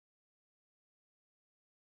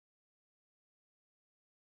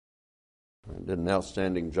did an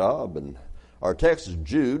outstanding job. And our text is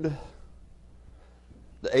Jude,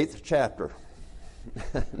 the 8th chapter.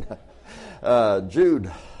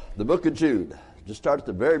 Jude, the book of Jude. Just start at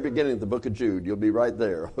the very beginning of the book of Jude. You'll be right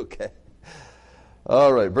there, okay?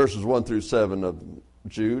 All right, verses 1 through 7 of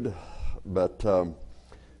Jude. But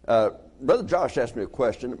Brother Josh asked me a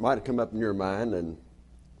question. It might have come up in your mind, and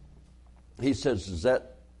he says,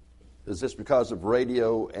 is this because of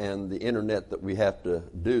radio and the internet that we have to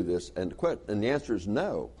do this? And the answer is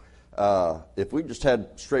no. If we just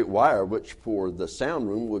had straight wire, which for the sound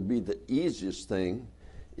room would be the easiest thing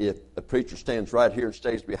if a preacher stands right here and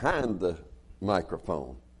stays behind the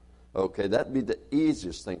microphone. Okay, that'd be the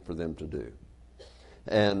easiest thing for them to do.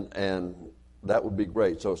 And that would be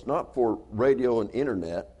great. So it's not for radio and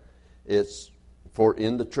internet. It's for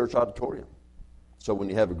in the church auditorium. So when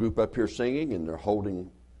you have a group up here singing and they're holding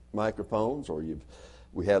microphones, or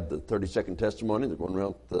we have the 30-second testimony, they're going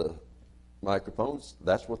around the microphones,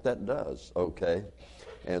 that's what that does, okay?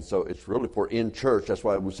 And so it's really for in church. That's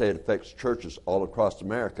why we say it affects churches all across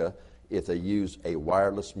America if they use a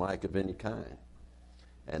wireless mic of any kind.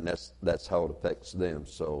 And that's how it affects them.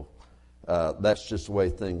 So that's just the way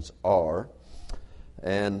things are.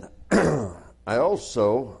 And I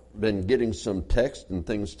also been getting some text and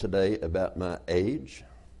things today about my age.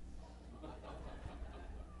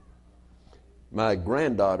 My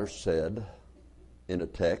granddaughter said in a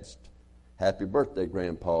text, "Happy birthday,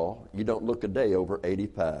 Grandpa. You don't look a day over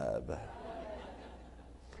 85.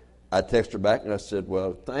 I texted her back and I said,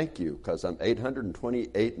 well, thank you, because I'm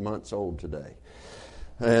 828 months old today.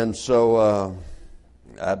 And so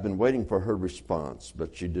I've been waiting for her response,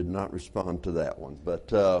 but she did not respond to that one.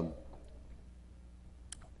 But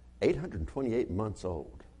 828 months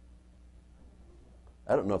old.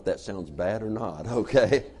 I don't know if that sounds bad or not,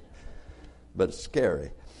 okay? But it's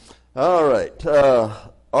scary. All right.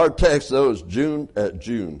 Our text, though, is Jude.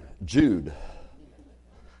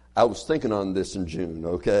 I was thinking on this in June,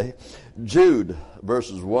 okay? Jude,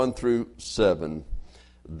 verses 1 through 7.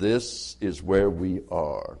 This is where we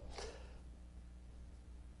are.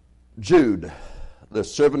 Jude, the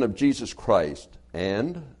servant of Jesus Christ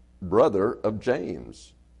and brother of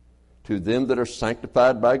James, to them that are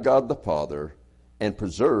sanctified by God the Father and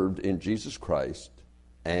preserved in Jesus Christ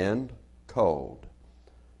and called.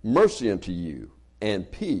 Mercy unto you,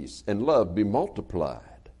 and peace and love be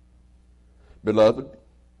multiplied. Beloved,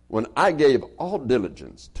 when I gave all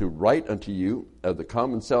diligence to write unto you of the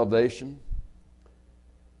common salvation,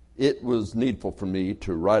 it was needful for me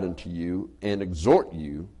to write unto you and exhort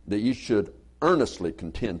you that ye should earnestly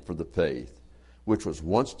contend for the faith which was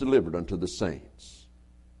once delivered unto the saints.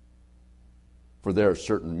 For there are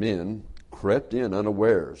certain men crept in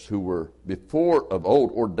unawares, who were before of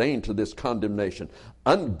old ordained to this condemnation,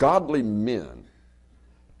 ungodly men,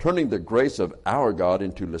 turning the grace of our God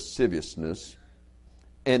into lasciviousness,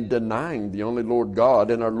 and denying the only Lord God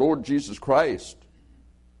and our Lord Jesus Christ.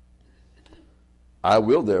 I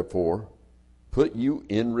will therefore put you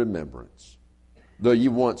in remembrance, though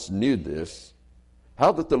you once knew this,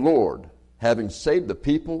 how that the Lord, having saved the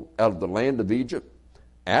people out of the land of Egypt,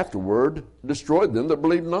 afterward destroyed them that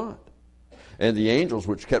believed not. And the angels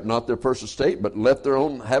which kept not their first estate, but left their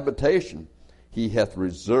own habitation, he hath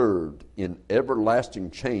reserved in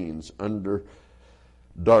everlasting chains under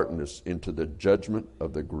darkness into the judgment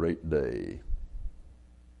of the great day.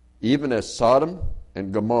 Even as Sodom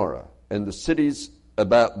and Gomorrah and the cities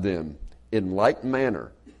about them, in like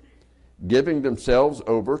manner, giving themselves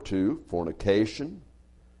over to fornication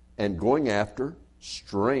and going after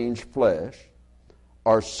strange flesh,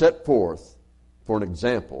 are set forth for an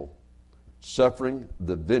example, suffering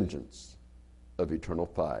the vengeance of eternal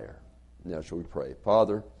fire. Now shall we pray.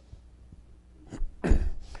 Father, I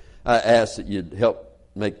ask that you'd help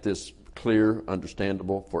make this clear,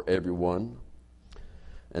 understandable for everyone.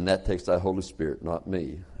 And that takes thy Holy Spirit, not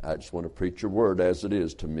me. I just want to preach your word as it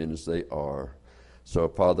is to men as they are. So,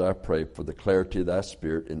 Father, I pray for the clarity of thy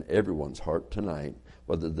Spirit in everyone's heart tonight,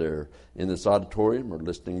 whether they're in this auditorium or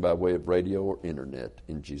listening by way of radio or internet,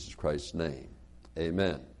 in Jesus Christ's name.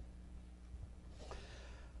 Amen.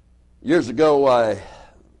 Years ago,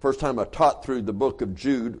 first time I taught through the book of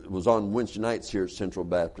Jude was on Wednesday nights here at Central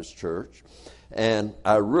Baptist Church. And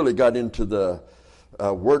I really got into the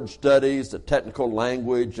word studies, the technical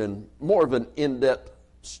language, and more of an in-depth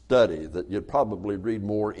study that you'd probably read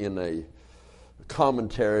more in a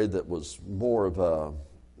commentary that was more of a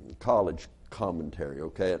college commentary,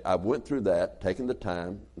 okay? I went through that, taking the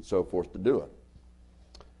time and so forth to do it.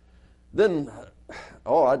 Then,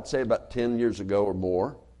 I'd say about 10 years ago or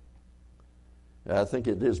more, I think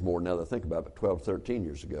it is more now that I think about it, 12, 13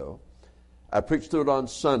 years ago, I preached through it on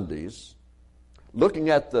Sundays, looking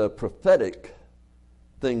at the prophetic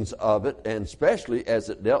things of it, and especially as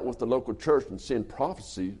it dealt with the local church and seeing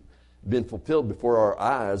prophecy being fulfilled before our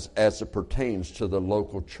eyes as it pertains to the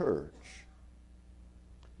local church.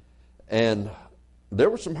 And there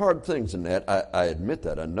were some hard things in that. I admit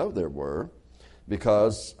that. I know there were,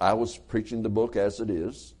 because I was preaching the book as it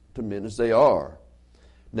is to men as they are.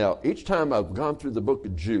 Now, each time I've gone through the book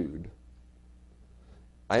of Jude,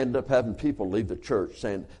 I end up having people leave the church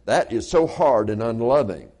saying, that is so hard and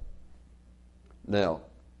unloving. Now,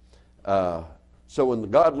 so when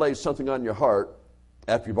God lays something on your heart,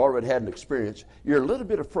 after you've already had an experience, you're a little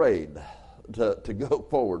bit afraid to go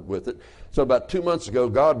forward with it. So about 2 months ago,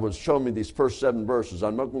 God was showing me these first 7 verses.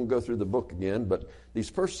 I'm not going to go through the book again, but these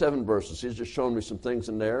first 7 verses, He's just showing me some things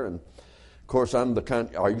in there. And, of course, I'm the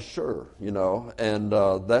kind, are you sure? You know, and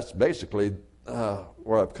that's basically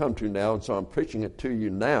where I've come to now, and so I'm preaching it to you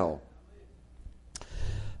now.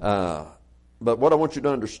 But what I want you to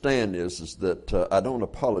understand is that I don't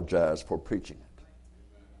apologize for preaching it.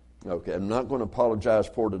 Okay, I'm not going to apologize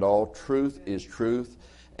for it at all. Truth is truth,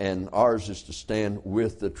 and ours is to stand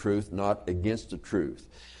with the truth, not against the truth.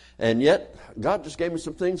 And yet, God just gave me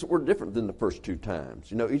some things that were different than the first 2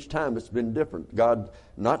 times. You know, each time it's been different. God,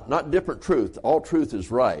 not different truth. All truth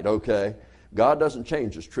is right, okay? God doesn't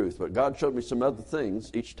change His truth, but God showed me some other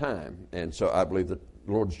things each time. And so I believe that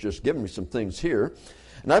the Lord's just given me some things here.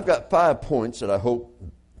 And I've got 5 points that I hope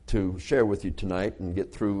to share with you tonight and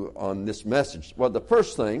get through on this message. Well, the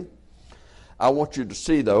first thing I want you to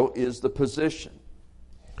see, though, is the position.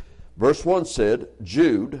 Verse 1 said,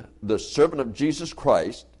 Jude, the servant of Jesus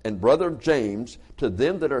Christ and brother of James, to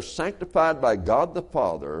them that are sanctified by God the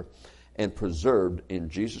Father and preserved in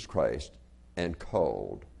Jesus Christ and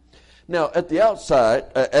called. Now, at the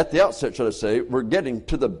outset, should I say, we're getting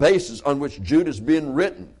to the basis on which Jude is being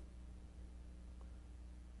written.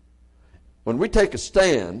 When we take a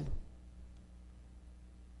stand,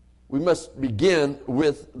 we must begin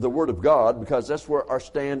with the Word of God, because that's where our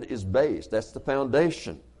stand is based. That's the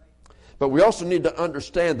foundation. But we also need to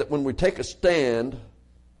understand that when we take a stand,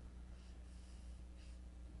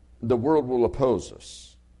 the world will oppose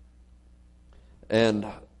us. And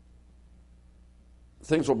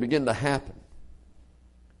things will begin to happen.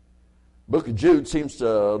 Book of Jude seems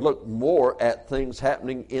to look more at things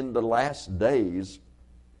happening in the last days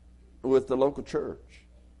with the local church,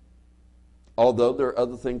 although there are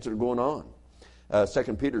other things that are going on.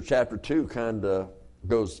 2 Peter chapter 2 kind of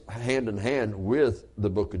goes hand in hand with the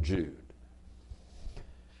book of Jude.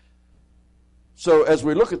 So as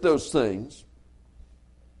we look at those things,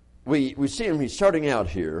 we see him, he's starting out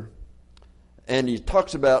here, and he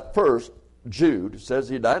talks about, first, Jude says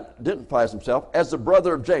he identifies himself as the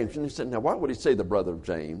brother of James. And he said, now why would he say the brother of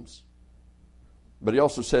James? But he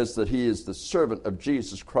also says that he is the servant of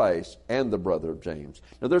Jesus Christ and the brother of James.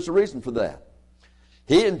 Now there's a reason for that.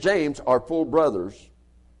 He and James are full brothers,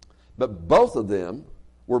 but both of them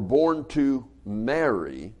were born to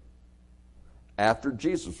Mary after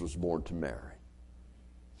Jesus was born to Mary.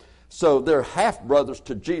 So they're half-brothers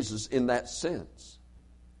to Jesus in that sense.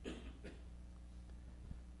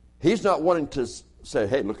 He's not wanting to say,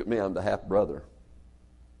 hey, look at me, I'm the half-brother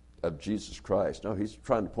of Jesus Christ. No, he's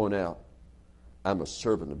trying to point out, I'm a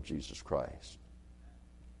servant of Jesus Christ.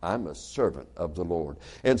 I'm a servant of the Lord.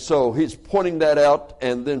 And so he's pointing that out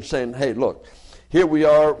and then saying, hey, look, here we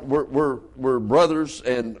are, we're brothers,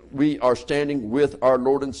 and we are standing with our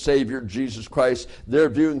Lord and Savior, Jesus Christ. They're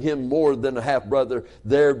viewing him more than a half-brother.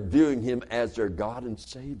 They're viewing him as their God and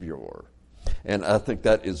Savior. And I think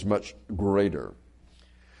that is much greater.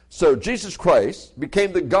 So Jesus Christ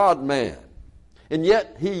became the God-man, and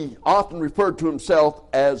yet he often referred to himself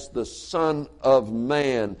as the Son of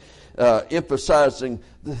Man, emphasizing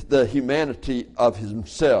the humanity of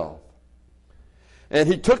himself. And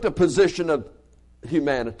he took the position of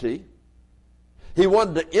humanity. He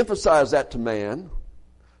wanted to emphasize that to man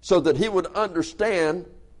so that he would understand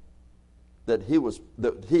that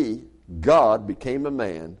God became a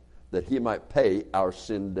man, that he might pay our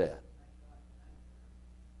sin debt.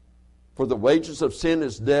 For the wages of sin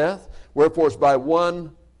is death, wherefore it's by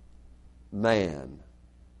one man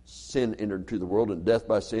sin entered into the world, and death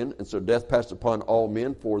by sin, and so death passed upon all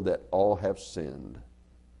men, for that all have sinned.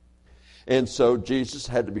 And so Jesus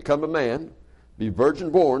had to become a man, be virgin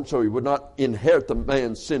born, so he would not inherit the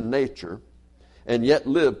man's sin nature, and yet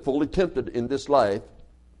live fully tempted in this life,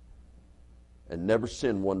 and never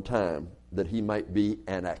sin one time, that he might be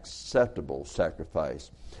an acceptable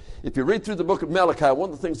sacrifice. If you read through the book of Malachi,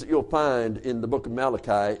 one of the things that you'll find in the book of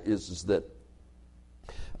Malachi is that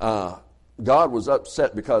God was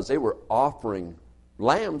upset because they were offering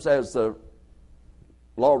lambs as the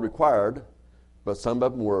law required, but some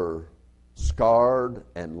of them were scarred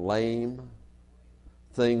and lame.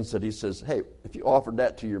 Things that he says, hey, if you offered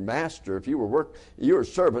that to your master, if you were a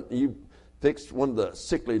servant, and you fixed one of the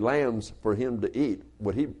sickly lambs for him to eat,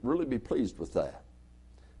 would he really be pleased with that?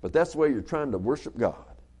 But that's the way you're trying to worship God.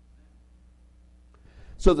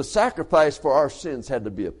 So the sacrifice for our sins had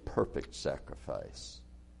to be a perfect sacrifice.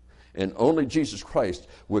 And only Jesus Christ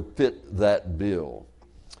would fit that bill.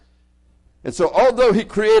 And so although he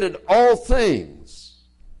created all things,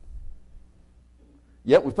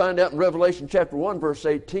 yet we find out in Revelation chapter 1, verse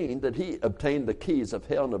 18, that he obtained the keys of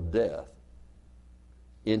hell and of death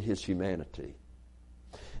in his humanity.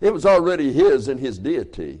 It was already his in his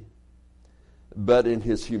deity, but in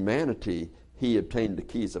his humanity, he obtained the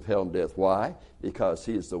keys of hell and death. Why? Because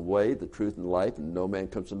he is the way, the truth, and the life, and no man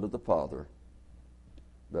comes unto the Father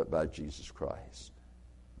but by Jesus Christ.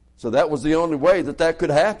 So that was the only way that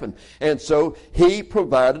could happen. And so he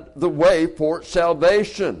provided the way for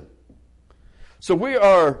salvation. So we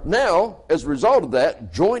are now, as a result of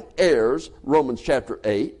that, joint heirs, Romans chapter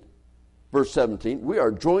 8, verse 17. We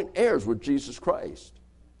are joint heirs with Jesus Christ.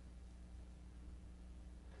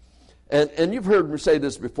 And you've heard me say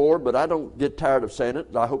this before, but I don't get tired of saying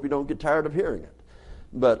it. I hope you don't get tired of hearing it.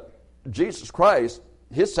 But Jesus Christ,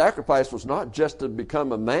 his sacrifice was not just to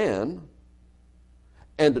become a man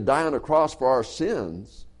and to die on a cross for our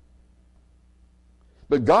sins.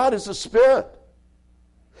 But God is a spirit.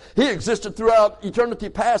 He existed throughout eternity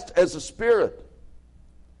past as a spirit.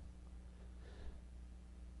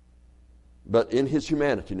 But in his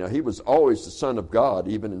humanity, now he was always the Son of God,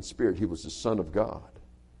 even in spirit, he was the Son of God.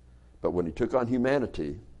 But when he took on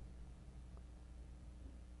humanity,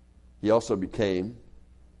 he also became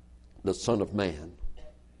the Son of Man.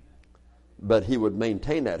 But he would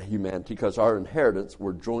maintain that humanity because our inheritance,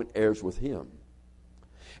 we're joint heirs with him.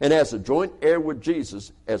 And as a joint heir with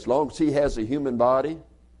Jesus, as long as he has a human body,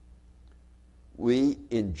 we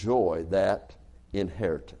enjoy that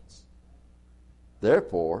inheritance.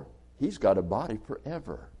 Therefore, he's got a body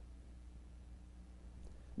forever.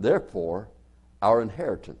 Therefore, our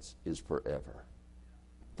inheritance is forever.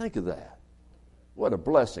 Think of that. What a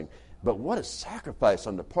blessing. But what a sacrifice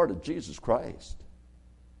on the part of Jesus Christ.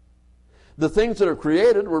 The things that are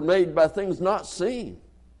created were made by things not seen.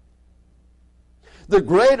 The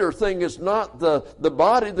greater thing is not the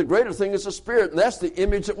body, the greater thing is the spirit. And that's the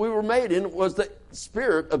image that we were made in. It was the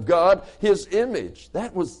Spirit of God, his image.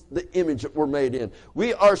 That was the image that we're made in.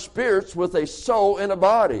 We are spirits with a soul and a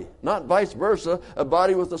body, not vice versa, a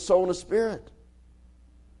body with a soul and a spirit.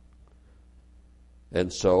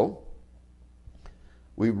 And so,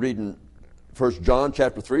 we read in 1 John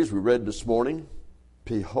chapter 3, as we read this morning,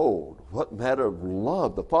 behold, what manner of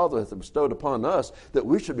love the Father hath bestowed upon us, that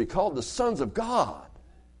we should be called the sons of God.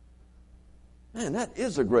 Man, that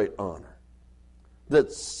is a great honor.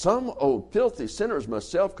 That some old filthy sinner as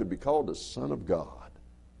myself could be called the Son of God.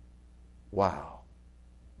 Wow.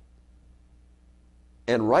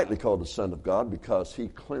 And rightly called the Son of God because he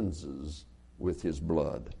cleanses with his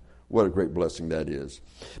blood. What a great blessing that is.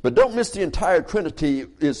 But don't miss, the entire Trinity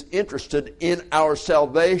is interested in our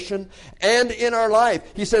salvation and in our life.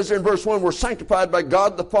 He says there in verse 1, we're sanctified by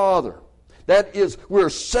God the Father. That is, we're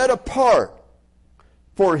set apart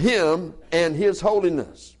for him and his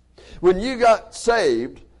holiness. When you got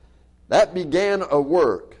saved, that began a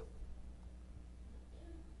work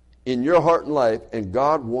in your heart and life, and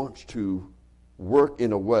God wants to work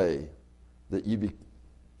in a way that you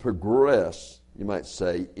progress, you might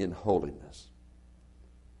say, in holiness.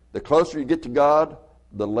 The closer you get to God,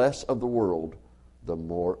 the less of the world, the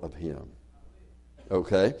more of him.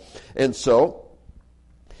 Okay? And so,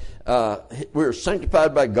 we're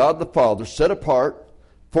sanctified by God the Father, set apart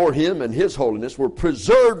for him and his holiness. We're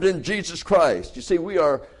preserved in Jesus Christ. You see,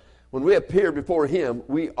 when we appear before him,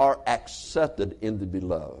 we are accepted in the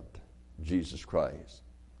beloved, Jesus Christ.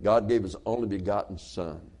 God gave his only begotten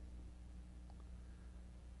Son.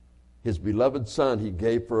 His beloved Son he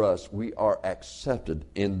gave for us. We are accepted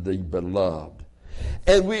in the beloved.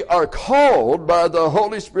 And we are called by the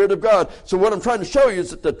Holy Spirit of God. So what I'm trying to show you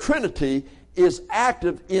is that the Trinity is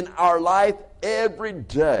active in our life every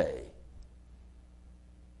day.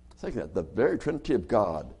 Think of that, the very Trinity of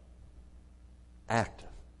God active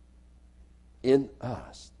in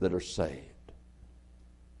us that are saved.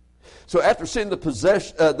 So after seeing the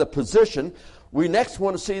position, we next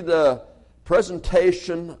want to see the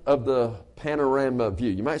presentation of the panorama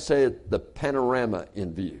view. You might say the panorama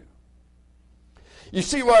in view. You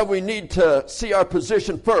see why we need to see our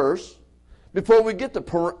position first before we get the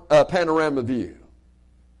panorama view.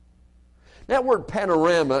 That word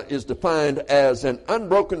panorama is defined as an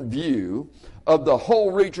unbroken view of the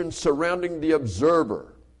whole region surrounding the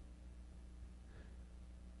observer.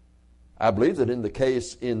 I believe that in the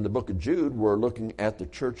case in the book of Jude, we're looking at the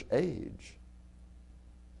church age.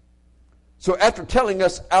 So after telling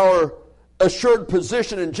us our assured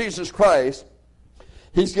position in Jesus Christ,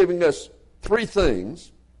 he's giving us three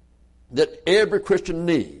things that every Christian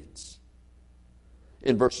needs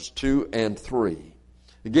in verses 2 and 3.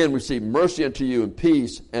 Again, we see mercy unto you and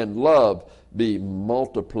peace and love be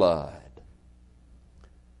multiplied.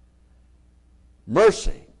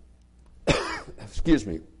 Mercy. Excuse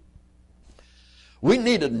me. We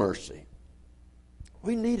needed mercy.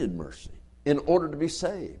 We needed mercy in order to be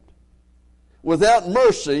saved. Without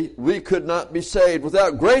mercy, we could not be saved.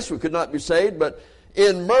 Without grace, we could not be saved. But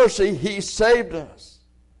in mercy, he saved us.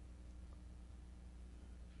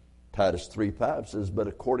 Titus 3:5 says, but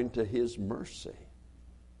according to his mercy.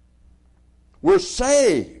 We're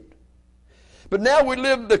saved. But now we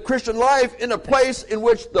live the Christian life in a place in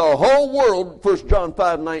which the whole world, 1 John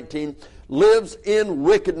 5:19, lives in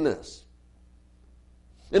wickedness.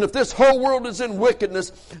 And if this whole world is in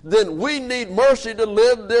wickedness, then we need mercy to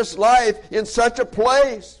live this life in such a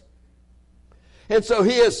place. And so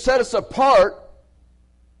he has set us apart,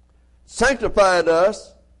 sanctified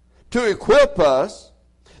us, to equip us,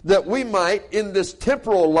 that we might, in this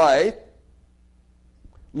temporal life,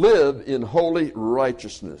 live in holy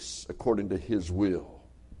righteousness according to his will,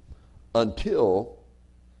 until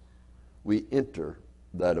we enter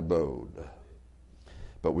that abode.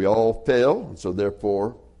 But we all fail, and so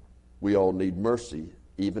therefore we all need mercy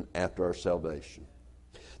even after our salvation.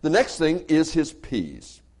 The next thing is his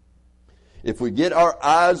peace. If we get our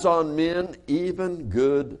eyes on men, even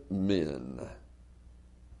good men,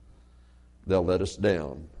 they'll let us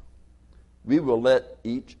down. We will let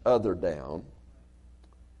each other down.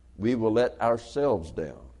 We will let ourselves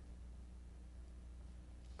down.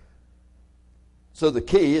 So the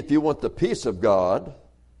key, if you want the peace of God,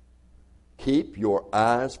 keep your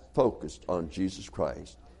eyes focused on Jesus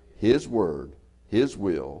Christ, his word, his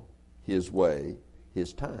will, his way,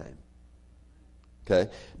 his time.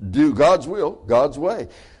 Okay? Do God's will, God's way.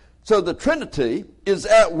 So the Trinity is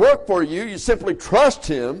at work for you. You simply trust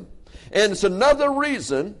him. And it's another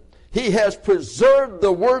reason he has preserved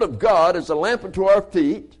the word of God as a lamp unto our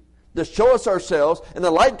feet, to show us ourselves, and a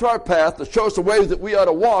light to our path, to show us the way that we ought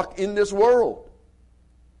to walk in this world.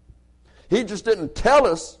 He just didn't tell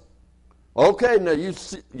us, okay, now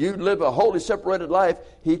you live a holy, separated life.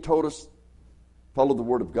 He told us, follow the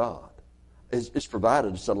Word of God. It's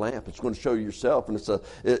provided. It's a lamp. It's going to show you yourself, and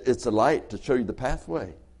it's a light to show you the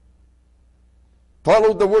pathway.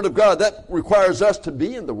 Follow the Word of God. That requires us to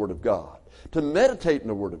be in the Word of God, to meditate in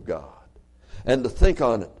the Word of God, and to think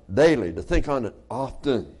on it daily, to think on it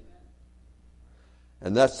often.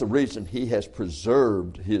 And that's the reason he has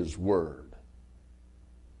preserved his Word.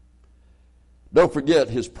 Don't forget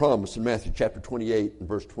his promise in Matthew chapter 28 and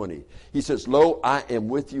verse 20. He says, lo, I am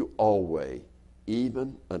with you always,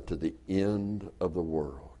 even unto the end of the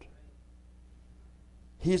world.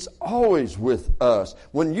 He's always with us.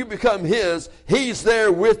 When you become his, he's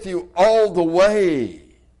there with you all the way.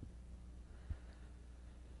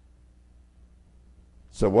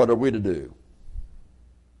 So what are we to do?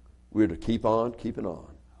 We're to keep on keeping on.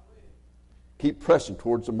 Keep pressing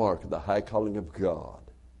towards the mark of the high calling of God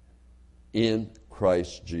in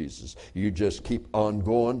Christ Jesus. You just keep on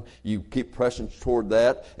going. You keep pressing toward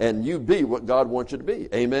that, and you be what God wants you to be.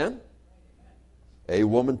 Amen? A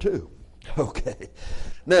woman too. Okay.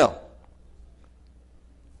 Now,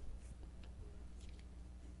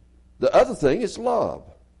 the other thing is love.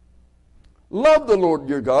 Love the Lord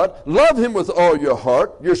your God. Love him with all your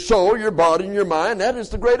heart, your soul, your body, and your mind. That is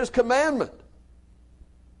the greatest commandment.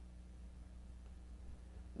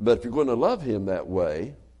 But if you're going to love him that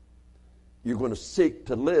way, you're going to seek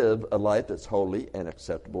to live a life that's holy and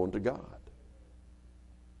acceptable unto God.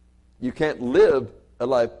 You can't live a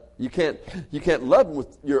life, you can't love him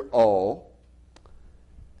with your all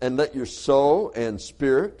and let your soul and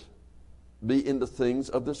spirit be in the things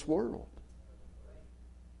of this world.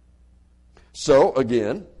 So,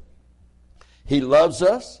 again, he loves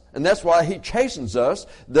us, and that's why he chastens us,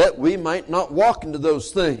 that we might not walk into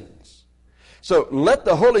those things. So let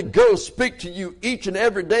the Holy Ghost speak to you each and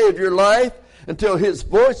every day of your life until his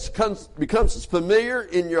voice becomes as familiar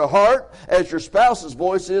in your heart as your spouse's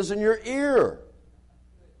voice is in your ear.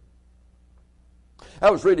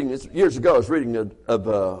 I was reading this years ago. I was reading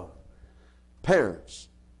of parents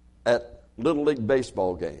at Little League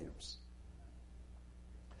baseball games.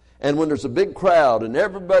 And when there's a big crowd and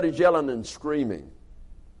everybody's yelling and screaming,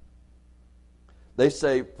 they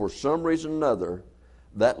say for some reason or another,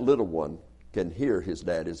 that little one can hear his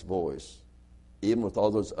daddy's voice even with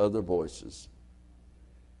all those other voices,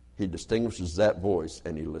 he distinguishes that voice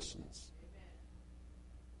and he listens.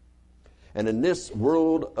 And in this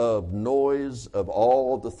world of noise, of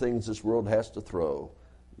all the things this world has to throw,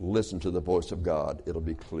 listen to the voice of God. It'll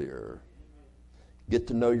be clear. Get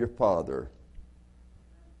to know your Father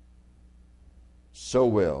so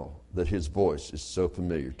well that his voice is so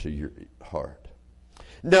familiar to your heart.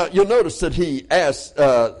 Now, you'll notice that he asks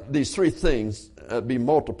these three things be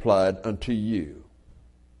multiplied unto you.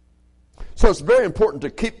 So it's very important to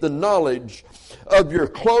keep the knowledge of your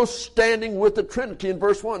close standing with the Trinity in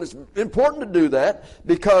verse 1. It's important to do that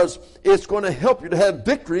because it's going to help you to have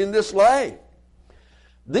victory in this life.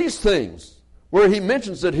 These things, where he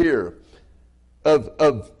mentions it here,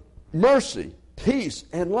 of mercy, peace,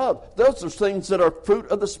 and love, those are things that are fruit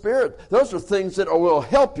of the Spirit. Those are things that will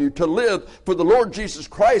help you to live for the Lord Jesus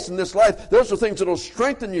Christ in this life. Those are things that will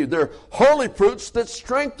strengthen you. They're holy fruits that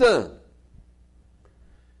strengthen.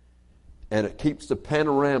 And it keeps the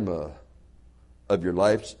panorama of your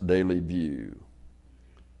life's daily view.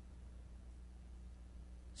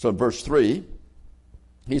 So in verse 3,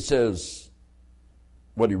 he says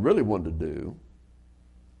what he really wanted to do.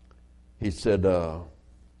 He said,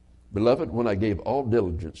 Beloved, when I gave all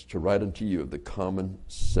diligence to write unto you of the common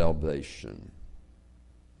salvation.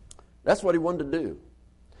 That's what he wanted to do.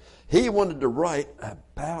 He wanted to write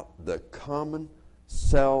about the common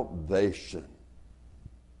salvation.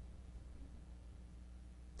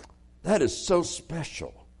 That is so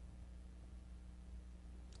special.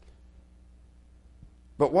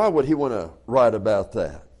 But why would he want to write about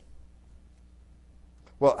that?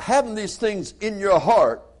 Well, having these things in your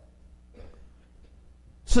heart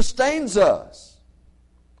sustains us.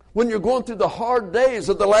 When you're going through the hard days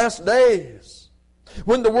of the last days,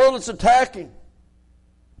 when the world is attacking.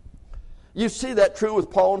 You see that true with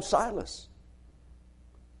Paul and Silas.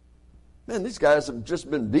 Man, these guys have just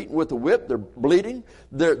been beaten with a whip. They're bleeding.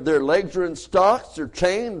 Their legs are in stocks. They're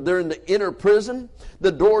chained. They're in the inner prison.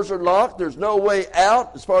 The doors are locked. There's no way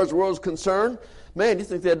out as far as the world is concerned. Man, you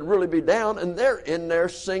think they'd really be down? And they're in there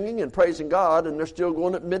singing and praising God, and they're still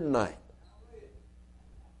going at midnight.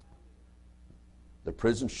 The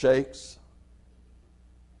prison shakes.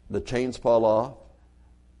 The chains fall off.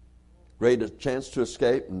 Great chance to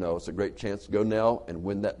escape? No, it's a great chance to go now and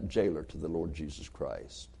win that jailer to the Lord Jesus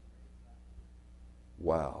Christ.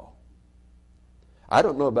 Wow. I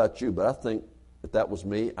don't know about you, but I think if that was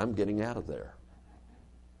me, I'm getting out of there.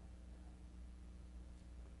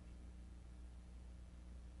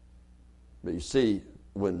 But you see,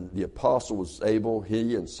 when the apostle was able,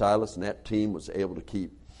 he and Silas and that team was able to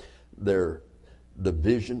keep the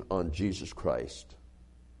vision on Jesus Christ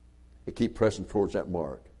and keep pressing towards that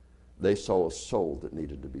mark, they saw a soul that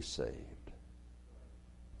needed to be saved.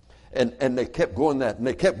 And they kept going that, and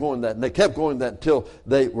they kept going that, and they kept going that until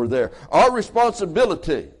they were there. Our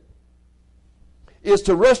responsibility is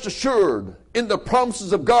to rest assured in the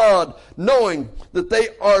promises of God, knowing that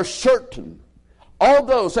they are certain.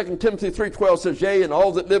 Although 2 Timothy 3:12 says, Yea, and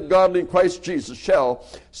all that live godly in Christ Jesus shall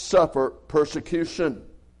suffer persecution.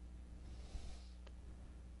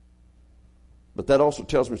 But that also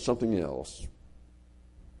tells me something else.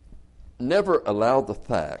 Never allow the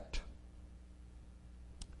fact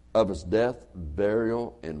of his death,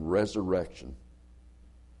 burial, and resurrection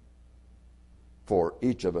for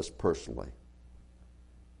each of us personally.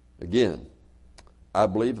 Again, I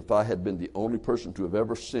believe if I had been the only person to have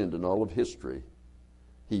ever sinned in all of history,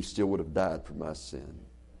 he still would have died for my sin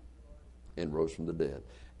and rose from the dead.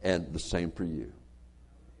 And the same for you.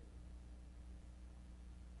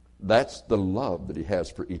 That's the love that he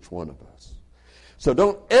has for each one of us. So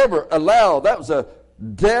don't ever allow, that was a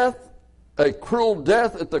death, a cruel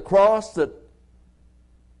death at the cross that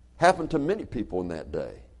happened to many people in that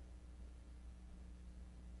day.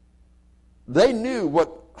 They knew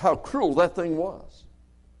how cruel that thing was.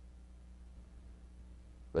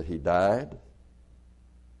 But he died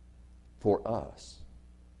for us.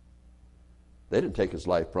 They didn't take his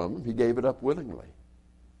life from him. He gave it up willingly.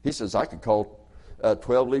 He says, I could call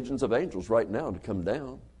 12 legions of angels right now to come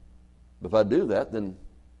down. But if I do that, then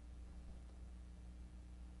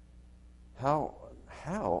how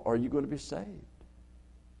are you going to be saved?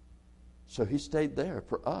 So he stayed there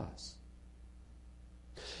for us.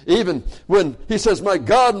 Even when he says, my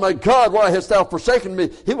God, why hast thou forsaken me?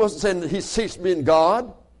 He wasn't saying that he ceased being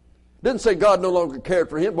God. Didn't say God no longer cared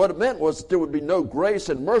for him. What it meant was that there would be no grace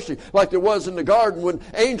and mercy like there was in the garden when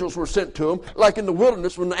angels were sent to him, like in the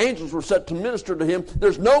wilderness when the angels were sent to minister to him.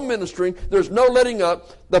 There's no ministering. There's no letting up.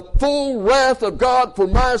 The full wrath of God for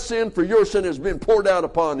my sin, for your sin, has been poured out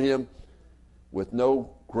upon him with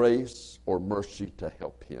no grace or mercy to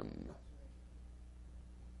help him.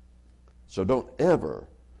 So don't ever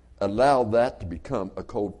allow that to become a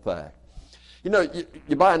cold fact. You know,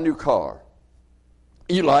 you buy a new car.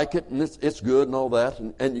 You like it, and it's good and all that,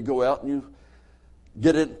 and you go out and you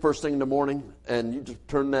get it first thing in the morning, and you just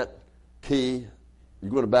turn that key.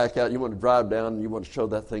 You're going to back out, you want to drive down, and you want to show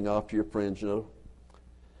that thing off to your friends, you know.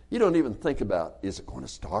 You don't even think about, is it going to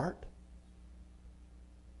start?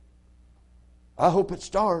 I hope it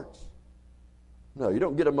starts. No, you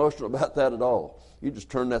don't get emotional about that at all. You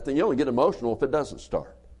just turn that thing. You only get emotional if it doesn't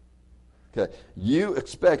start. Okay, you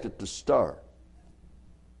expect it to start.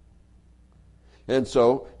 And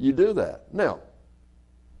so you do that. Now,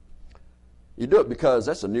 you do it because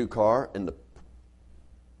that's a new car and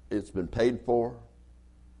it's been paid for,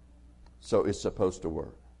 so it's supposed to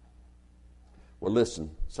work. Well,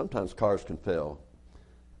 listen, sometimes cars can fail,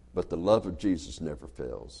 but the love of Jesus never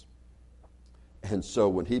fails. And so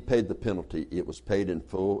when he paid the penalty, it was paid in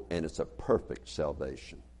full, and it's a perfect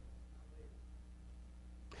salvation.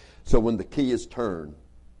 So when the key is turned,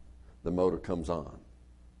 the motor comes on.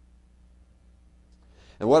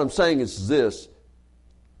 And what I'm saying is this: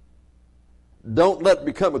 don't let it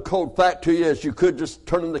become a cold fact to you, as you could just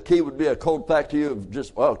turning the key would be a cold fact to you of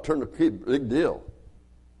just, well, turn the key, big deal.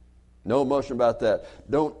 No emotion about that.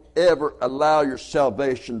 Don't ever allow your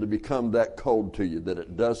salvation to become that cold to you that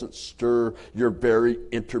it doesn't stir your very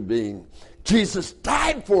interbeing. Jesus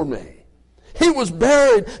died for me. He was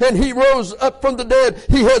buried and he rose up from the dead.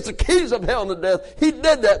 He has the keys of hell and of death. He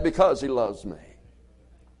did that because he loves me.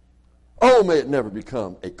 Oh, may it never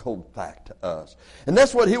become a cold fact to us. And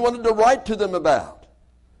that's what he wanted to write to them about.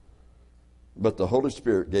 But the Holy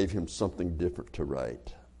Spirit gave him something different to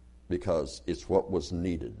write, because it's what was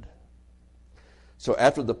needed. So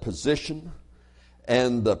after the position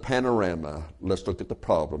and the panorama, let's look at the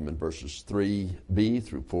problem in verses 3b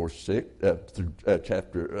through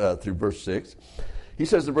through verse 6. He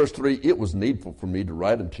says in verse 3, "It was needful for me to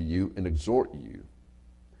write unto you and exhort you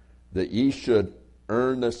that ye should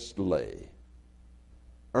earnestly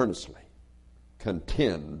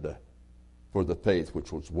contend for the faith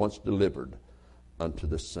which was once delivered unto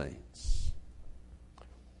the saints."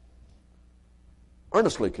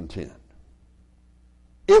 Earnestly contend.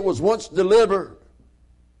 It was once delivered.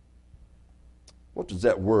 What does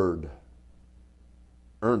that word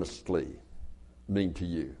earnestly mean to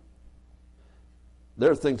you? There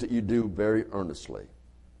are things that you do very earnestly.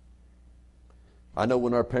 I know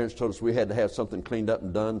when our parents told us we had to have something cleaned up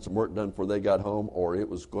and done, some work done before they got home, or it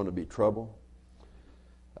was going to be trouble.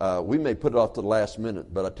 We may put it off to the last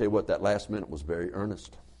minute, but I tell you what, that last minute was very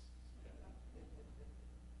earnest.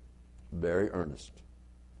 Very earnest.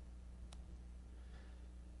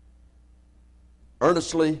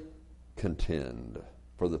 Earnestly contend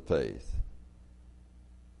for the faith.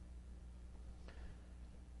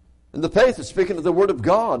 And the faith is speaking of the Word of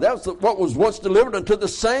God. That was what was once delivered unto the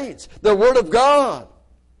saints, the Word of God.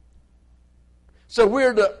 So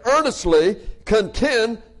we're to earnestly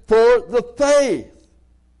contend for the faith.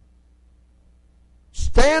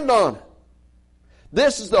 Stand on it.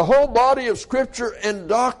 This is the whole body of Scripture and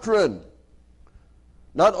doctrine.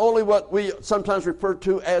 Not only what we sometimes refer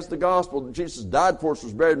to as the gospel, that Jesus died for us,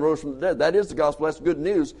 was buried, and rose from the dead. That is the gospel. That's good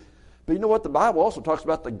news. But you know what? The Bible also talks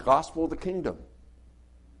about the gospel of the kingdom.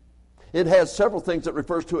 It has several things it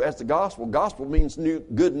refers to as the gospel. Gospel means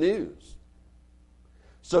good news.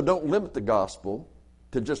 So don't limit the gospel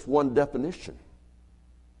to just one definition.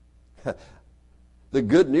 The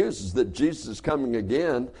good news is that Jesus is coming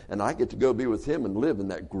again, and I get to go be with him and live in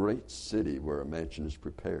that great city where a mansion is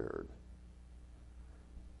prepared.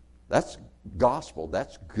 That's gospel.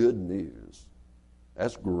 That's good news.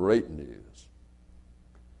 That's great news.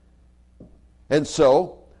 And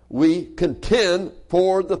so we contend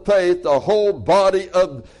for the faith, the whole body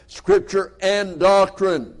of Scripture and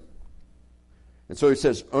doctrine. And so he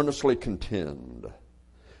says, earnestly contend.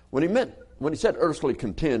 When he said earnestly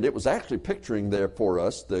contend, it was actually picturing there for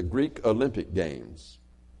us the Greek Olympic Games.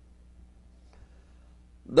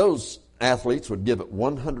 Those athletes would give it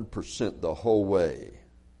 100% the whole way.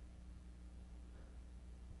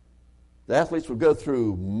 The athletes would go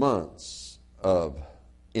through months of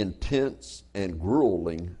intense and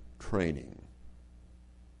grueling training.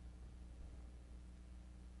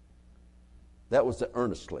 That was the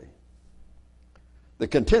earnestly. The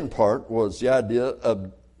contend part was the idea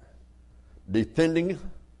of defending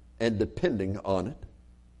and depending on it.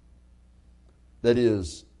 That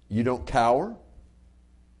is, you don't cower.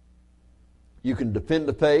 You can defend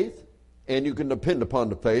the faith, and you can depend upon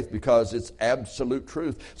the faith because it's absolute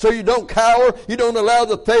truth. So you don't cower. You don't allow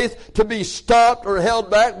the faith to be stopped or held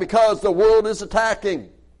back because the world is attacking.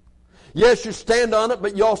 Yes, you stand on it,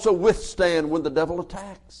 but you also withstand when the devil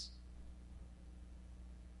attacks.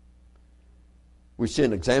 We see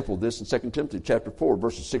an example of this in 2 Timothy chapter 4,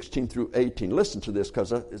 verses 16 through 18. Listen to this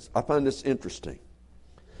because I find this interesting.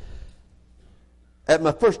 At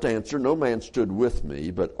my first answer, no man stood with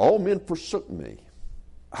me, but all men forsook me.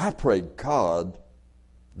 I prayed God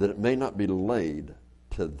that it may not be laid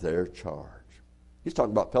to their charge. He's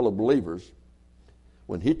talking about fellow believers.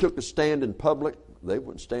 When he took a stand in public, they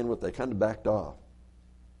wouldn't stand with it. They kind of backed off.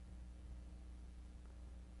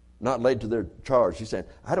 Not laid to their charge. He's saying,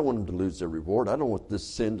 I don't want them to lose their reward. I don't want this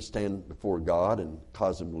sin to stand before God and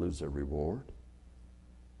cause them to lose their reward.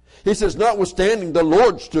 He says, notwithstanding, the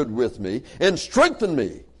Lord stood with me and strengthened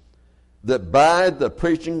me, that by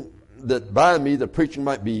me the preaching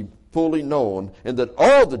might be fully known, and that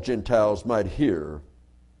all the Gentiles might hear.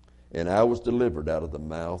 And I was delivered out of the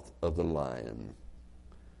mouth of the lion.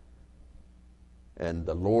 And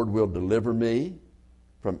the Lord will deliver me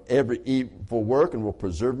from every evil work and will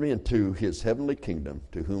preserve me into his heavenly kingdom,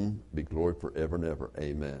 to whom be glory forever and ever.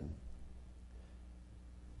 Amen.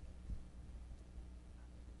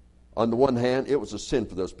 On the one hand, it was a sin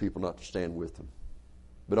for those people not to stand with him.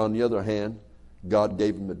 But on the other hand, God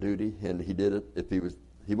gave him a duty, and he did it. If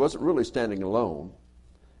he wasn't really standing alone.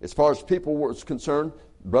 As far as people were concerned,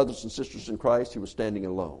 brothers and sisters in Christ, he was standing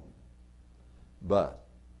alone. But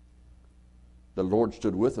the Lord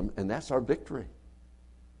stood with him, and that's our victory.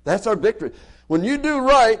 That's our victory. When you do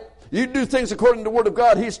right, you do things according to the Word of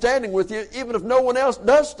God, he's standing with you. Even if no one else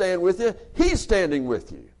does stand with you, he's standing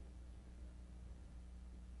with you.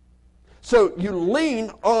 So you lean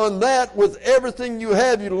on that with everything you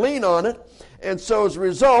have. You lean on it. And so as a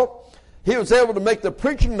result, he was able to make the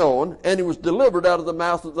preaching known, and he was delivered out of the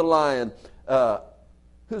mouth of the lion.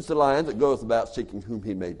 Who's the lion that goeth about seeking whom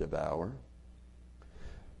he may devour?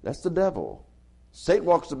 That's the devil. Satan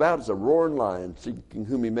walks about as a roaring lion, seeking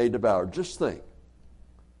whom he may devour. Just think.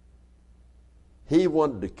 He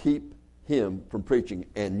wanted to keep him from preaching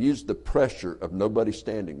and used the pressure of nobody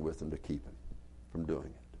standing with him to keep him from doing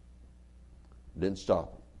it. Didn't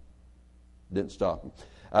stop him. Didn't stop him.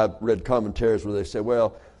 I've read commentaries where they say,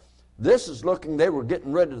 well, this is looking, they were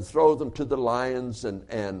getting ready to throw them to the lions,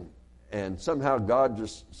 and somehow God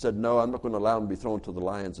just said, no, I'm not going to allow them to be thrown to the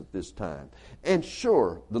lions at this time. And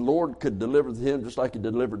sure, the Lord could deliver him just like he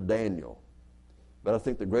delivered Daniel. But I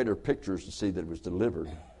think the greater picture is to see that he was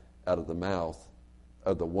delivered out of the mouth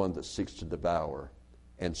of the one that seeks to devour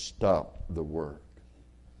and stop the work.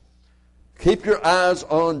 Keep your eyes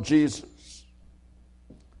on Jesus.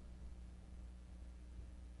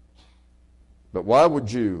 But why would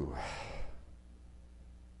you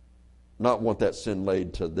not want that sin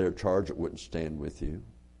laid to their charge? It wouldn't stand with you.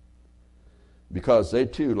 Because they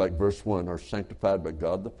too, like verse 1, are sanctified by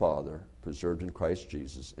God the Father, preserved in Christ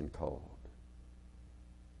Jesus, and called.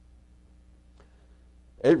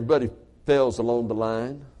 Everybody fails along the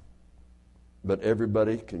line, but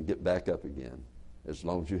everybody can get back up again as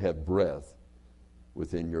long as you have breath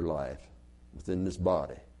within your life, within this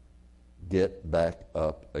body. Get back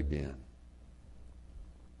up again.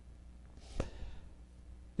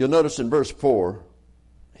 You'll notice in verse 4,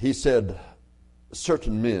 he said,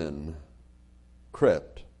 certain men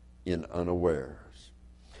crept in unawares.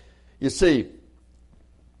 You see,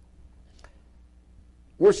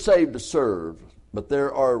 we're saved to serve, but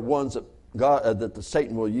there are ones that that the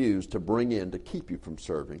Satan will use to bring in to keep you from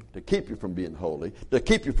serving, to keep you from being holy, to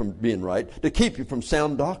keep you from being right, to keep you from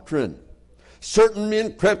sound doctrine. Certain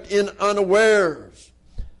men crept in unawares.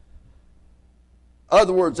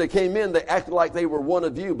 Other words, they came in, they acted like they were one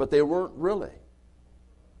of you, but they weren't really.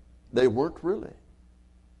 They weren't really.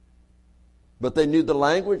 But they knew the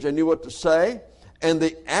language, they knew what to say, and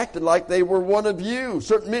they acted like they were one of you.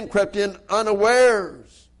 Certain men crept in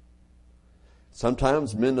unawares.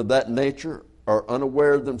 Sometimes men of that nature are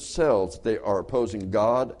unaware themselves they are opposing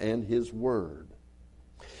God and His Word.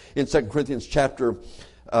 In 2 Corinthians chapter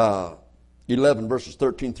 11, verses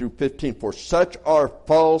 13 through 15, for such are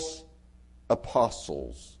false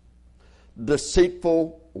apostles,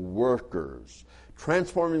 deceitful workers,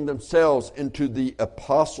 transforming themselves into the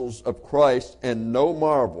apostles of Christ, and no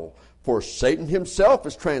marvel, for Satan himself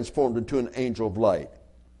is transformed into an angel of light.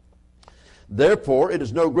 Therefore, it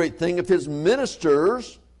is no great thing if his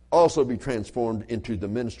ministers also be transformed into the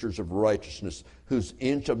ministers of righteousness, whose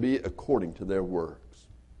end shall be according to their works.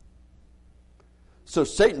 So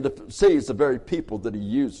Satan deceives the very people that he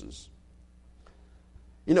uses.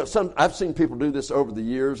 You know, I've seen people do this over the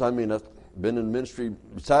years. I mean, I've been in ministry,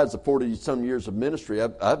 besides the 40-some years of ministry,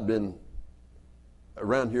 I've been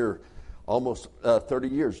around here almost 30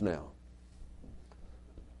 years now.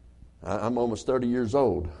 I'm almost 30 years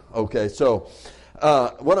old. Okay, so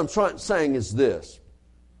what I'm saying is this.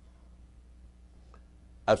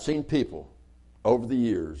 I've seen people over the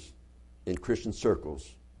years in Christian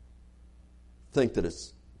circles think that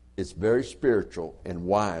it's very spiritual and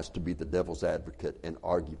wise to be the devil's advocate and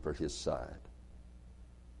argue for his side.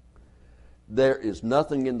 There is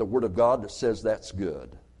nothing in the Word of God that says that's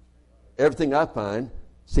good. Everything I find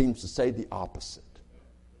seems to say the opposite.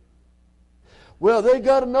 Well, they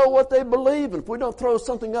got to know what they believe, and if we don't throw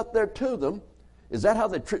something up there to them, is that how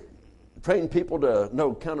they train people to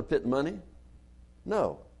know counterfeit money?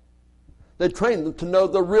 No. They train them to know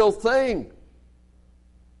the real thing.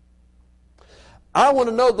 I want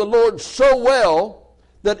to know the Lord so well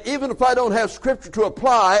that even if I don't have Scripture to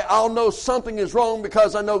apply, I'll know something is wrong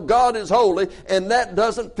because I know God is holy, and that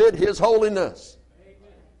doesn't fit His holiness.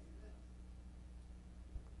 Amen.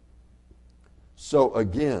 So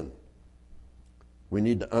again, we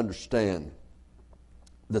need to understand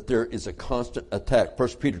that there is a constant attack. 1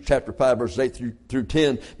 Peter chapter 5, verses 8 through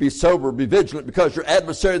 10. Be sober, be vigilant, because your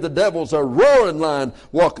adversary, the devil, is a roaring lion,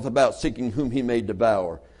 walketh about seeking whom he may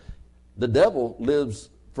devour. The devil lives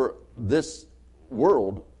for this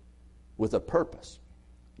world with a purpose.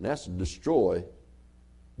 And that's to destroy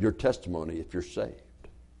your testimony if you're saved.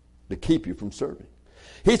 To keep you from serving.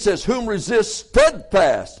 He says, whom resist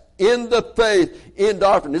steadfast in the faith, in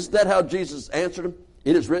doctrine. Isn't that how Jesus answered him?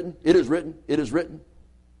 It is written, it is written, it is written.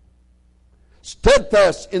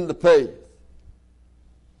 Steadfast in the faith,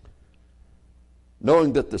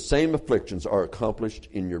 knowing that the same afflictions are accomplished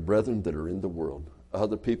in your brethren that are in the world.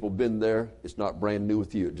 Other people have been there. It's not brand new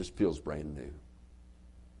with you. It just feels brand new.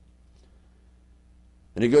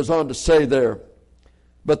 And he goes on to say there,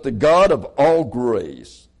 but the God of all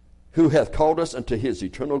grace, who hath called us unto his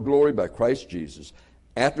eternal glory by Christ Jesus,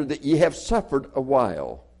 after that ye have suffered a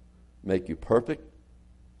while, make you perfect,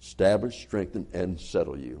 establish, strengthen, and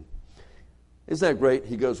settle you. Isn't that great?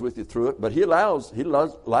 He goes with you through it, but he allows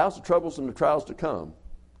the troubles and the trials to come,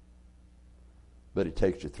 but he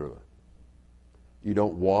takes you through it. You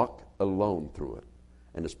don't walk alone through it.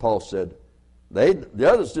 And as Paul said, the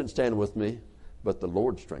others didn't stand with me, but the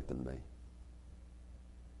Lord strengthened me.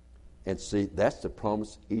 And see, that's the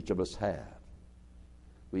promise each of us have.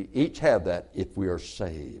 We each have that if we are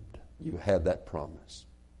saved. You have that promise.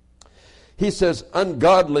 He says,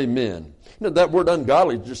 ungodly men. You know, that word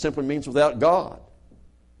ungodly just simply means without God.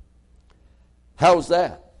 How's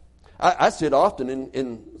that? I see it often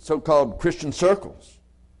in so-called Christian circles.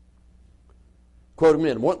 Quote him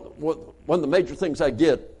in. One of the major things I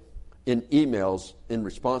get in emails in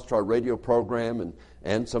response to our radio program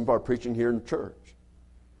and some of our preaching here in church.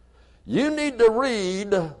 You need to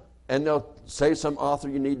read, and they'll say some author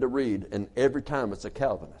you need to read, and every time it's a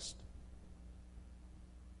Calvinist.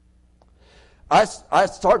 I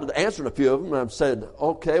started answering a few of them, and I've said,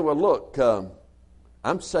 okay, well, look,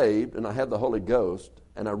 I'm saved, and I have the Holy Ghost,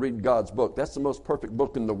 and I read God's book. That's the most perfect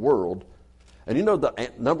book in the world. And you know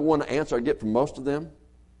the number one answer I get from most of them?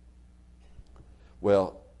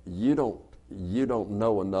 Well, you don't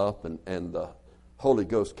know enough, and the Holy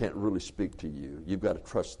Ghost can't really speak to you. You've got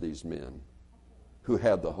to trust these men who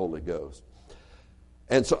have the Holy Ghost.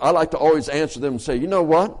 And so I like to always answer them and say, you know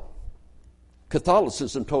what?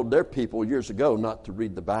 Catholicism told their people years ago not to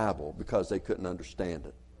read the Bible because they couldn't understand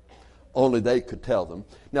it. Only they could tell them.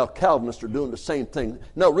 Now Calvinists are doing the same thing.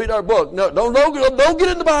 No, read our book. No, don't get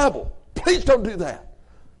in the Bible. Please don't do that.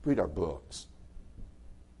 Read our books.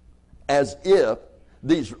 As if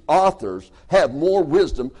these authors have more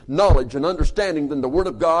wisdom, knowledge, and understanding than the Word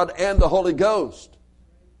of God and the Holy Ghost.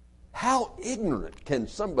 How ignorant can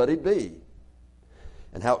somebody be?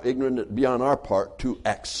 And how ignorant it be on our part to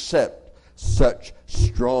accept such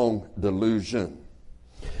strong delusion.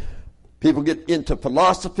 People get into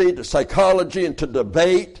philosophy, to psychology, and to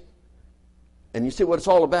debate. And you see what it's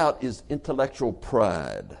all about is intellectual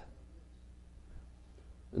pride.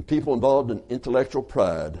 And people involved in intellectual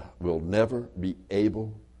pride will never be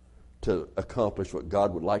able to accomplish what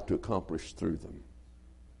God would like to accomplish through them.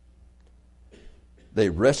 They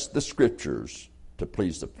wrest the Scriptures to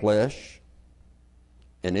please the flesh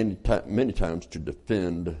and many times to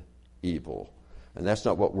defend evil. And that's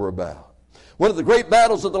not what we're about. One of the great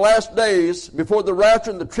battles of the last days before the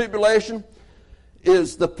rapture and the tribulation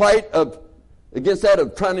is the fight against that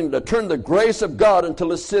of trying to turn the grace of God into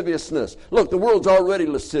lasciviousness. Look, the world's already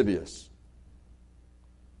lascivious.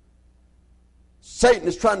 Satan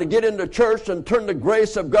is trying to get into church and turn the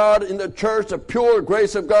grace of God in the church, the pure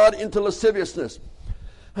grace of God, into lasciviousness.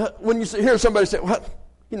 When you hear somebody say, well,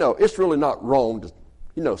 it's really not wrong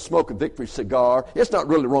to smoke a victory cigar. It's not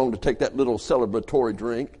really wrong to take that little celebratory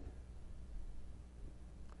drink.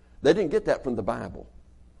 They didn't get that from the Bible.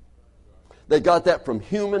 They got that from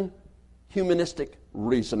humanistic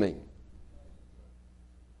reasoning.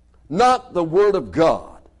 not the Word of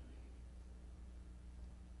God.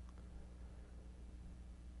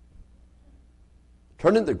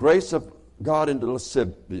 Turning the grace of God into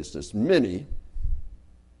lasciviousness. Many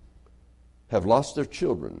have lost their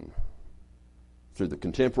children through the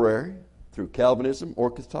contemporary, through Calvinism or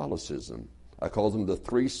Catholicism. I call them the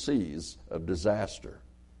 3 C's of disaster.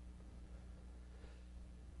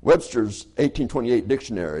 Webster's 1828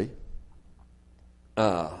 dictionary,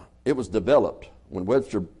 it was developed, when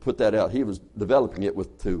Webster put that out, he was developing it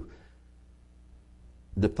to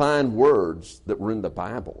define words that were in the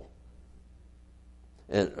Bible.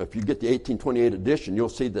 And if you get the 1828 edition, you'll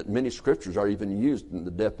see that many scriptures are even used in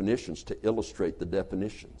the definitions to illustrate the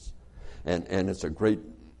definitions. And it's a great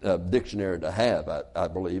dictionary to have, I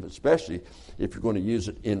believe, especially if you're going to use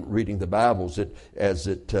it in reading the Bibles, as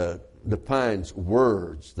it defines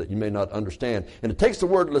words that you may not understand. And it takes the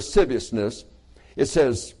word lasciviousness. It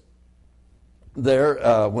says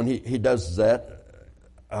there, when he does that,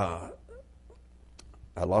 I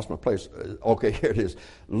lost my place. Okay, here it is.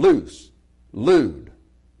 Loose, lewd,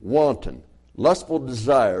 wanton, lustful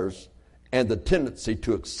desires, and the tendency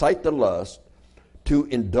to excite the lust, to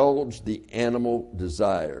indulge the animal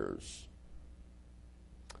desires.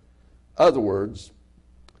 Other words,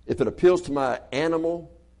 if it appeals to my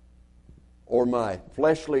animal or my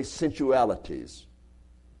fleshly sensualities,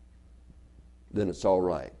 then it's all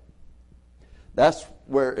right. That's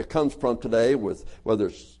where it comes from today, with whether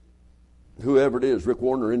it's whoever it is, Rick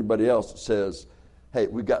Warren or anybody else, that says, hey,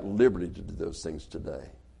 we've got liberty to do those things today.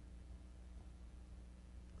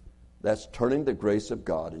 That's turning the grace of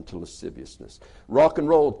God into lasciviousness. Rock and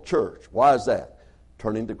roll church, why is that?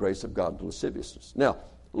 Turning the grace of God into lasciviousness. Now,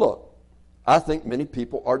 look, I think many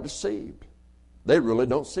people are deceived. They really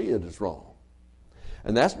don't see it as wrong.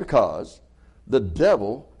 And that's because the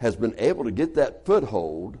devil has been able to get that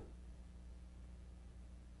foothold,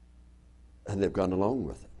 and they've gone along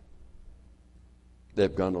with it.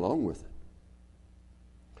 They've gone along with it.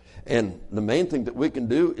 And the main thing that we can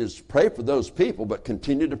do is pray for those people, but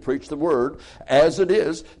continue to preach the word as it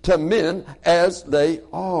is to men as they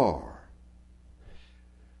are.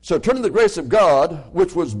 So turning the grace of God,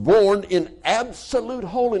 which was born in absolute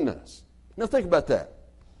holiness. Now think about that.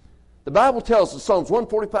 The Bible tells us, Psalms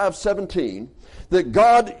 145:17, that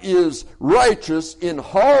God is righteous in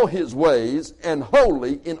all his ways and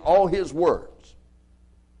holy in all his works.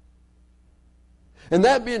 And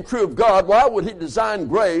that being true of God, why would he design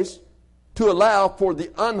grace to allow for the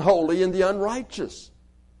unholy and the unrighteous?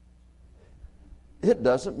 It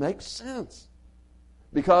doesn't make sense.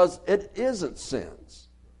 Because it isn't sense.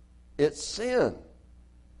 It's sin.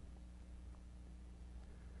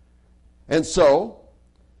 And so,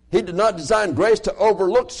 he did not design grace to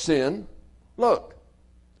overlook sin. Look,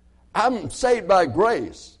 I'm saved by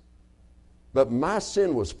grace, but my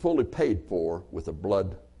sin was fully paid for with a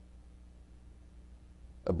blood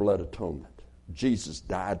atonement. Jesus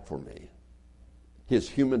died for me. His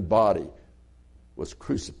human body was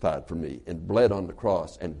crucified for me and bled on the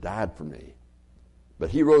cross and died for me. But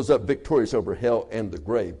he rose up victorious over hell and the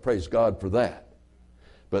grave. Praise God for that.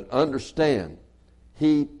 But understand,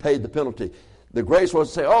 he paid the penalty. The grace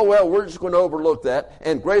wasn't say, oh, well, we're just going to overlook that.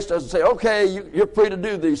 And grace doesn't say, okay, you're free to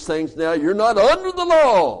do these things now. You're not under the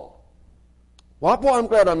law. Well, boy, I'm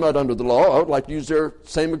glad I'm not under the law. I would like to use their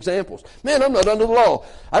same examples. Man, I'm not under the law.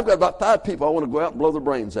 I've got about 5 people I want to go out and blow their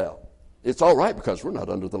brains out. It's all right because we're not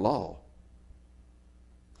under the law.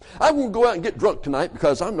 I'm going to go out and get drunk tonight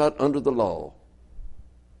because I'm not under the law.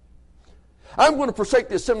 I'm going to forsake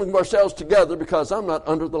the assembling of ourselves together because I'm not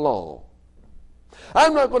under the law.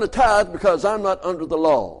 I'm not going to tithe because I'm not under the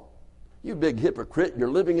law. You big hypocrite, you're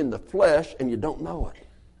living in the flesh and you don't know it.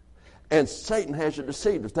 And Satan has you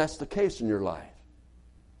deceived if that's the case in your life.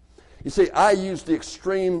 You see, I use the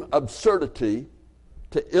extreme absurdity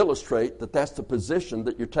to illustrate that that's the position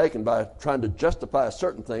that you're taking by trying to justify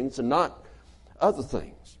certain things and not other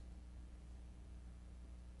things.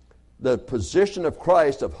 The position of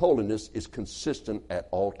Christ of holiness is consistent at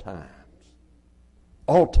all times.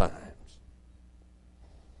 All times.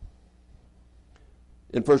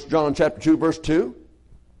 In 1 John chapter 2, verse 2,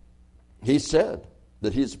 he said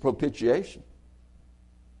that he's a propitiation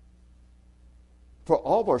for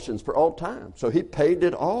all of our sins, for all time. So he paid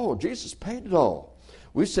it all. Jesus paid it all.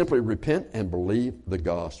 We simply repent and believe the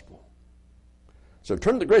gospel. So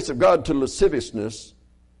turning the grace of God to lasciviousness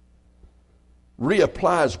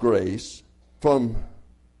reapplies grace from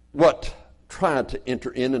what tried to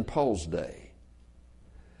enter in Paul's day.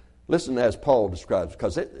 Listen as Paul describes,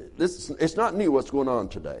 because it's not new what's going on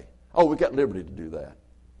today. Oh, we got liberty to do that.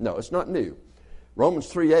 No, it's not new.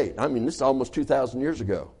 Romans 3:8. I mean, this is almost 2,000 years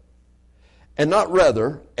ago. And not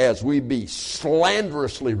rather as we be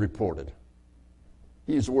slanderously reported.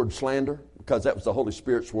 He used the word slander because that was the Holy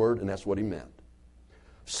Spirit's word, and that's what he meant.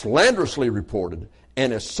 Slanderously reported,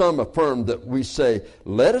 and as some affirm that we say,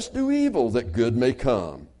 let us do evil that good may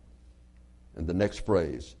come. And the next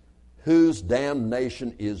phrase, whose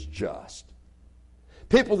damnation is just.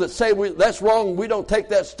 People that say that's wrong, we don't take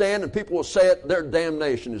that stand, and people will say it, their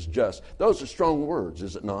damnation is just. Those are strong words,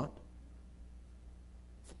 is it not?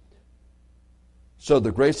 So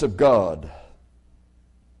the grace of God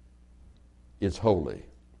is holy.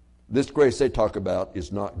 This grace they talk about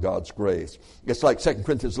is not God's grace. It's like 2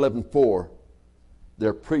 Corinthians 11:4.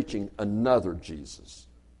 They're preaching another Jesus.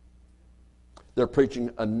 They're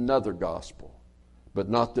preaching another gospel, but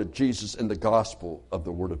not the Jesus and the gospel of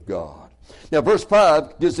the Word of God. Now, verse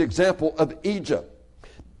 5 gives the example of Egypt.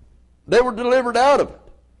 They were delivered out of it.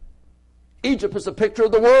 Egypt is a picture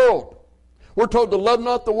of the world. We're told to love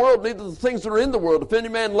not the world, neither the things that are in the world. If any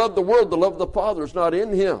man love the world, the love of the Father is not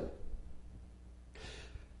in him.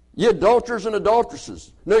 Ye adulterers and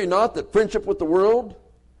adulteresses, know ye not that friendship with the world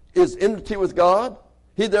is enmity with God?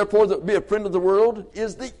 He therefore that be a friend of the world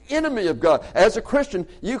is the enemy of God. As a Christian,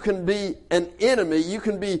 you can be an enemy. You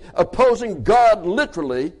can be opposing God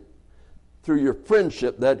literally through your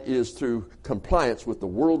friendship, that is through compliance with the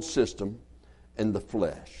world system and the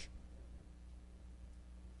flesh.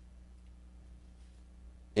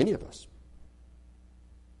 Any of us.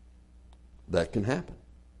 That can happen.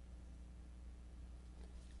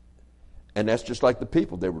 And that's just like the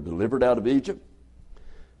people. They were delivered out of Egypt.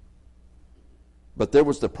 But there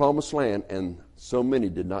was the promised land, and so many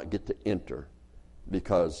did not get to enter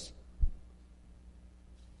because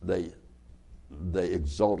they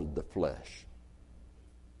exalted the flesh.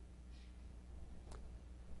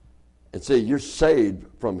 And see, you're saved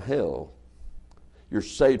from hell. You're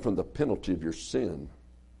saved from the penalty of your sin.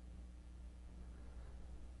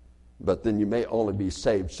 But then you may only be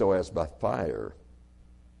saved so as by fire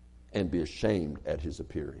and be ashamed at his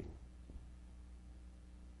appearing.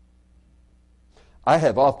 I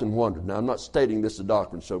have often wondered, now I'm not stating this as a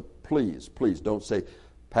doctrine, so please don't say,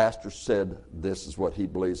 Pastor said this is what he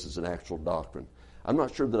believes is an actual doctrine. I'm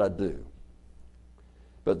not sure that I do.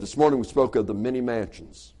 But this morning we spoke of the many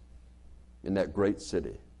mansions in that great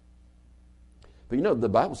city. But you know, the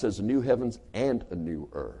Bible says a new heavens and a new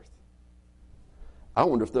earth. I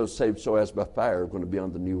wonder if those saved so as by fire are going to be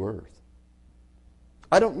on the new earth.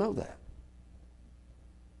 I don't know that.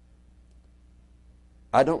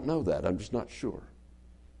 I don't know that. I'm just not sure.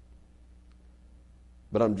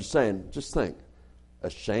 But I'm just saying, just think,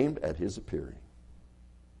 ashamed at his appearing,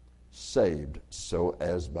 saved so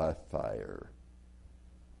as by fire.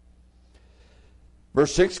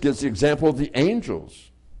 Verse 6 gives the example of the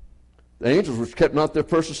angels. The angels which kept not their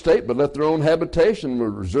first estate, but left their own habitation,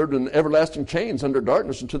 were reserved in everlasting chains under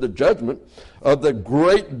darkness unto the judgment of the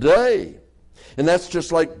great day. And that's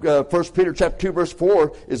just like 1 Peter chapter 2, verse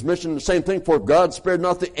 4 is mentioning the same thing. For God spared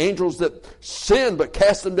not the angels that sinned, but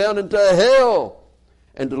cast them down into hell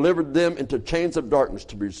and delivered them into chains of darkness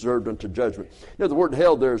to be reserved unto judgment. You know, the word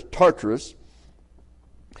hell there is Tartarus.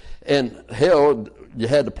 And hell, you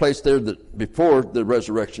had the place there that before the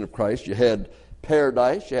resurrection of Christ, you had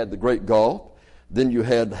paradise, you had the great gulf. Then you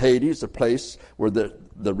had Hades, the place where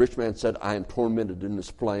the rich man said, I am tormented in this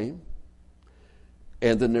flame.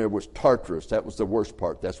 And then there was Tartarus. That was the worst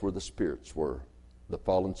part. That's where the spirits were, the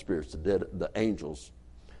fallen spirits, the dead, the angels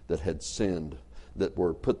that had sinned, that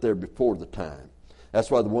were put there before the time. That's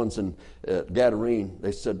why the ones in Gadarene,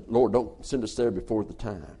 they said, Lord, don't send us there before the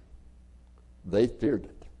time. They feared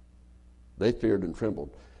it. They feared and trembled.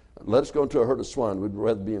 Let us go into a herd of swine. We'd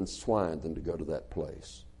rather be in swine than to go to that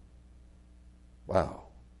place. Wow.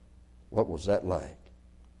 What was that like?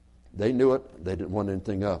 They knew it. They didn't want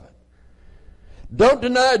anything of it. Don't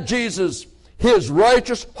deny Jesus his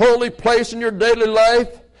righteous, holy place in your daily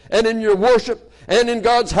life and in your worship and in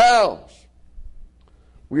God's house.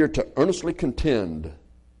 We are to earnestly contend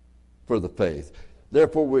for the faith.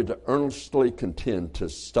 Therefore, we're to earnestly contend to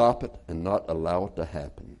stop it and not allow it to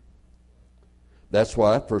happen. That's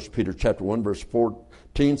why 1 Peter chapter 1, verse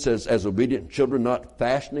 14 says, as obedient children, not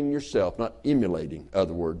fashioning yourself, not emulating,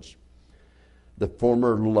 other words, the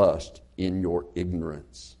former lust in your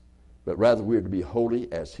ignorance. But rather we are to be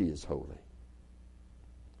holy as he is holy.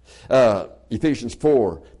 Ephesians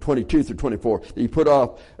 4, 22 through 24. You put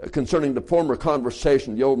off concerning the former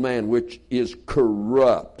conversation, the old man which is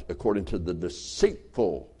corrupt according to the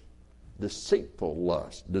deceitful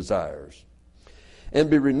lust, desires. And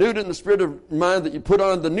be renewed in the spirit of mind that you put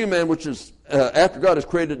on the new man which is after God is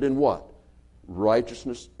created in what?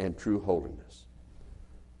 Righteousness and true holiness.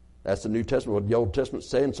 That's the New Testament. What the Old Testament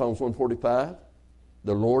say in Psalms 145?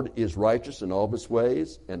 The Lord is righteous in all of his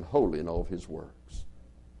ways and holy in all of his works.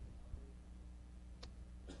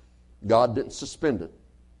 God didn't suspend it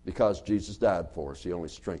because Jesus died for us. He only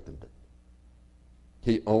strengthened it.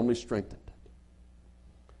 He only strengthened it.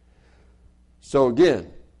 So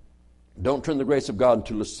again, don't turn the grace of God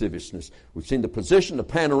into lasciviousness. We've seen the position, the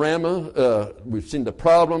panorama. We've seen the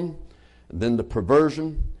problem, and then the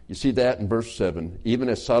perversion. You see that in verse 7. Even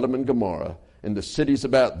as Sodom and Gomorrah and the cities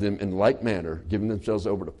about them in like manner, giving themselves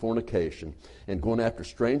over to fornication and going after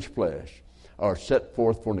strange flesh, are set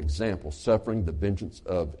forth for an example, suffering the vengeance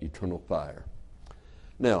of eternal fire.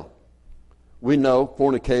 Now, we know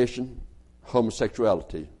fornication,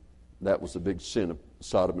 homosexuality, that was the big sin of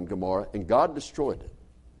Sodom and Gomorrah, and God destroyed it.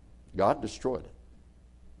 God destroyed it.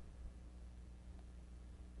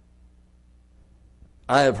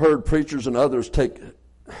 I have heard preachers and others take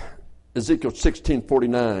Ezekiel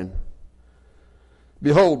 16:49.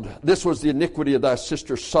 Behold, this was the iniquity of thy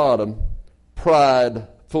sister Sodom. Pride,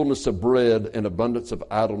 fullness of bread, and abundance of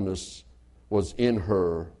idleness was in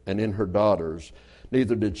her and in her daughters.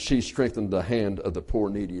 Neither did she strengthen the hand of the poor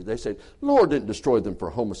needy. They said, Lord didn't destroy them for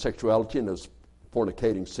homosexuality and those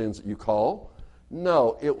fornicating sins that you call.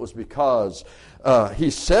 No, it was because he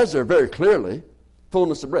says there very clearly,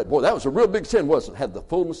 fullness of bread. Boy, that was a real big sin, wasn't it? Had the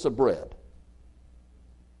fullness of bread.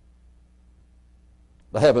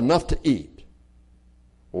 They have enough to eat.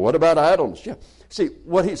 Well, what about idleness? Yeah. See,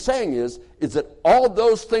 what he's saying is that all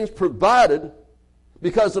those things provided,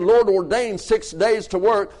 because the Lord ordained 6 days to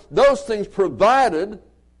work, those things provided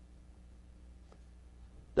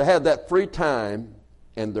to have that free time,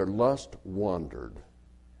 and their lust wandered.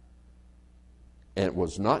 And it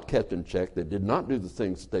was not kept in check. They did not do the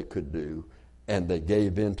things that they could do, and they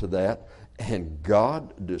gave in to that. And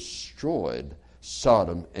God destroyed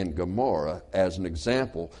Sodom and Gomorrah as an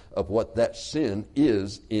example of what that sin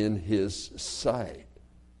is in his sight.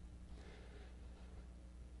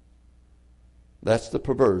 That's the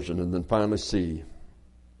perversion. And then finally see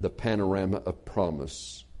the panorama of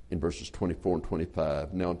promise in verses 24 and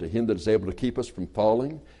 25. Now unto him that is able to keep us from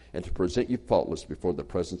falling and to present you faultless before the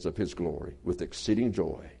presence of his glory with exceeding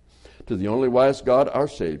joy. To the only wise God, our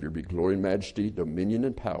Savior, be glory and majesty, dominion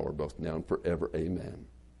and power, both now and forever. Amen.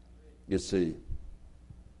 You see,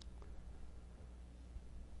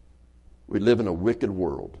 we live in a wicked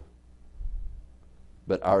world.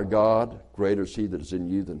 But our God, greater is he that is in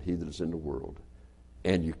you than he that is in the world.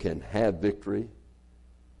 And you can have victory,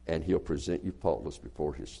 and he'll present you faultless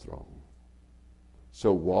before his throne.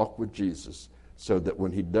 So walk with Jesus so that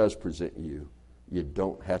when he does present you, you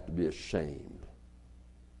don't have to be ashamed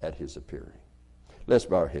at his appearing. Let's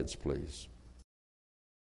bow our heads, please.